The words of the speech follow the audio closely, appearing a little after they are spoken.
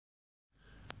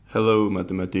Hello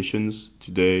mathematicians,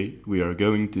 today we are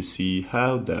going to see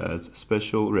how does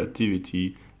special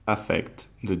relativity affect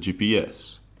the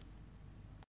GPS.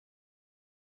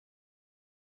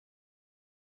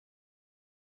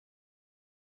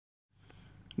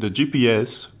 The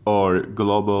GPS, or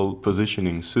Global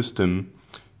Positioning System,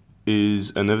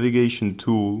 is a navigation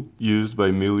tool used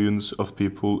by millions of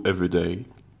people every day.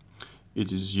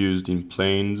 It is used in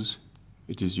planes,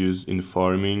 it is used in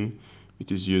farming,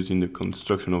 it is used in the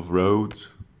construction of roads.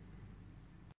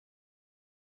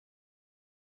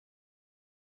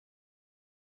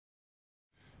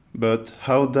 But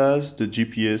how does the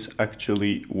GPS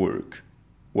actually work?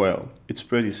 Well, it's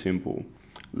pretty simple.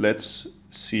 Let's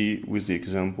see with the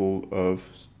example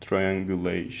of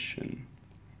triangulation.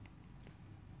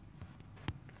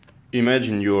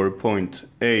 Imagine your point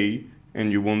A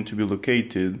and you want to be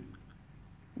located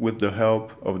with the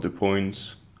help of the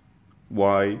points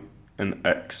Y and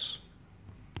X.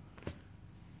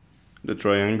 The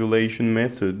triangulation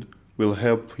method will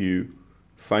help you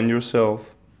find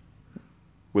yourself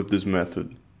with this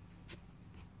method.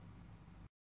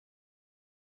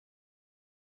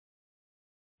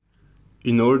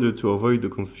 In order to avoid the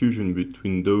confusion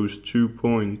between those 2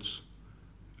 points,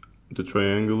 the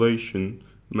triangulation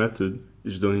method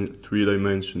is done in 3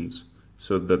 dimensions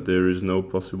so that there is no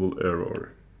possible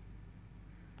error.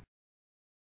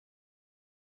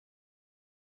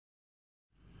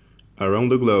 Around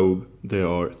the globe, there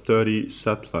are 30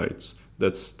 satellites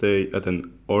that stay at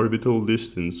an orbital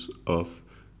distance of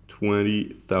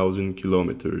 20,000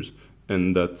 kilometers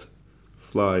and that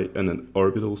fly at an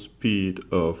orbital speed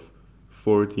of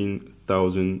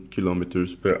 14,000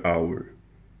 kilometers per hour.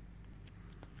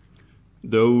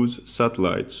 Those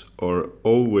satellites are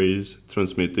always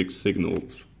transmitting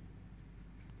signals,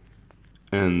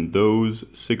 and those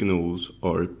signals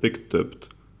are picked up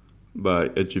by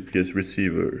a GPS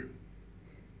receiver.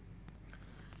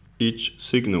 Each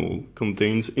signal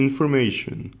contains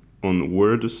information on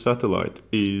where the satellite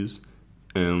is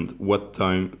and what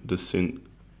time the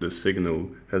signal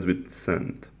has been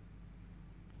sent.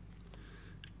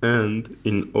 And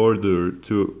in order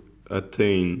to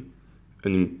attain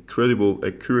an incredible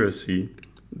accuracy,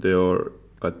 there are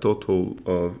a total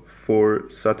of 4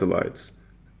 satellites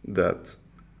that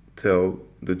tell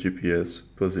the GPS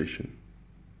position.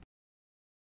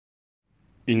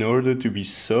 In order to be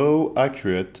so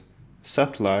accurate,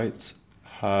 satellites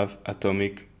have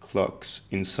atomic clocks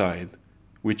inside,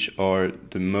 which are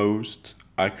the most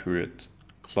accurate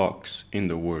clocks in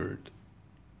the world.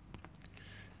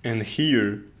 And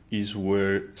here is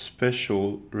where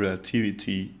special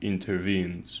relativity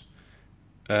intervenes.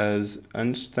 As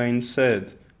Einstein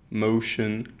said,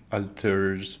 motion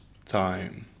alters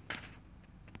time.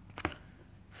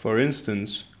 For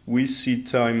instance, we see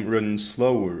time running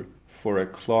slower for a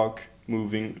clock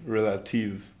moving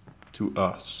relative to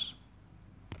us.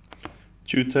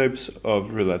 2 types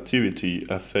of relativity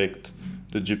affect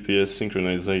the GPS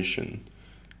synchronization.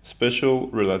 Special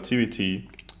relativity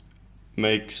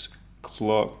makes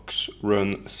clocks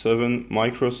run 7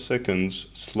 microseconds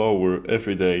slower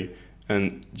every day,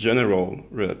 and general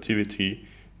relativity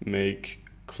make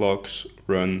clocks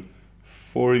run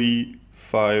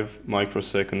 45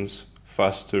 microseconds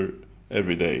faster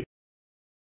every day.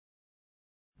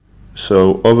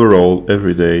 So overall,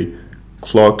 every day,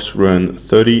 clocks run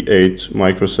 38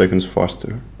 microseconds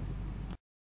faster.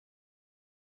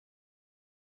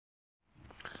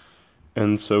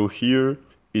 And so here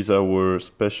is our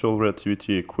special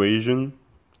relativity equation,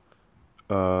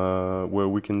 where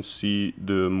we can see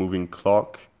the moving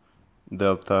clock,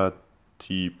 delta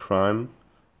t prime,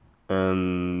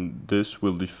 and this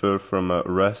will differ from a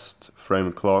rest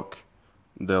frame clock,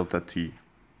 delta t.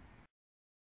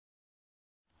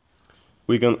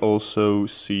 We can also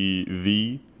see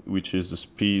v, which is the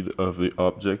speed of the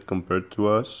object compared to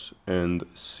us, and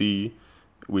c,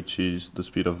 which is the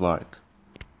speed of light.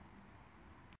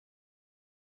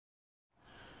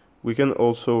 We can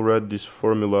also write this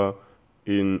formula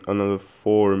in another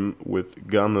form with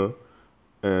gamma,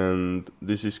 and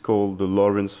this is called the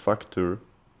Lorentz factor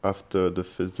after the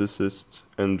physicist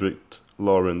Hendrik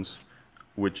Lorentz,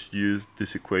 which used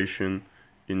this equation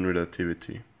in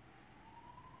relativity.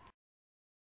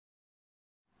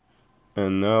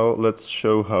 And now let's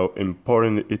show how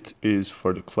important it is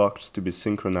for the clocks to be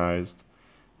synchronized.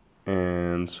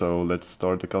 And so let's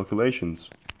start the calculations.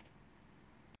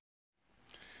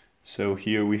 So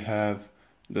here we have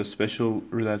the special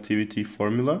relativity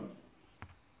formula.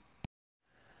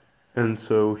 And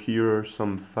so here are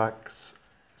some facts,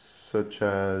 such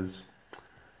as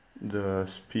the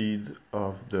speed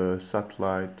of the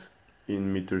satellite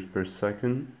in meters per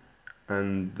second,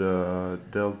 and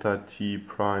delta t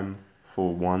prime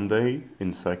for 1 day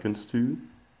in seconds too.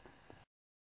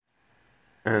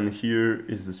 And here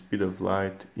is the speed of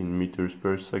light in meters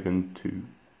per second too.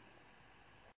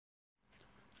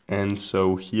 And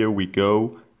so here we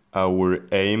go. Our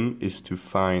aim is to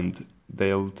find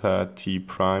delta t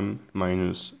prime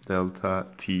minus delta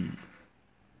t.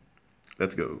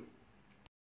 Let's go.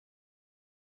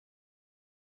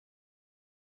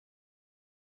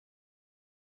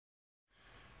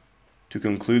 To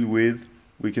conclude with,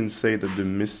 we can say that the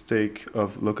mistake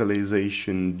of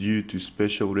localization due to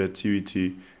special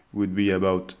relativity would be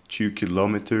about 2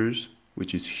 kilometers,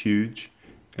 which is huge.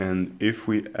 And if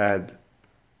we add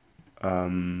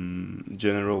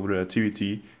general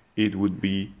relativity, it would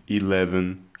be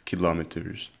 11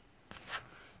 kilometers.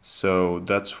 So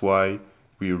that's why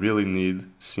we really need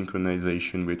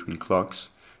synchronization between clocks,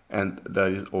 and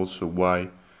that is also why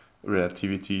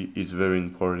relativity is very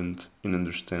important in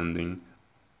understanding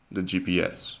the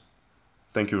GPS.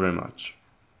 Thank you very much.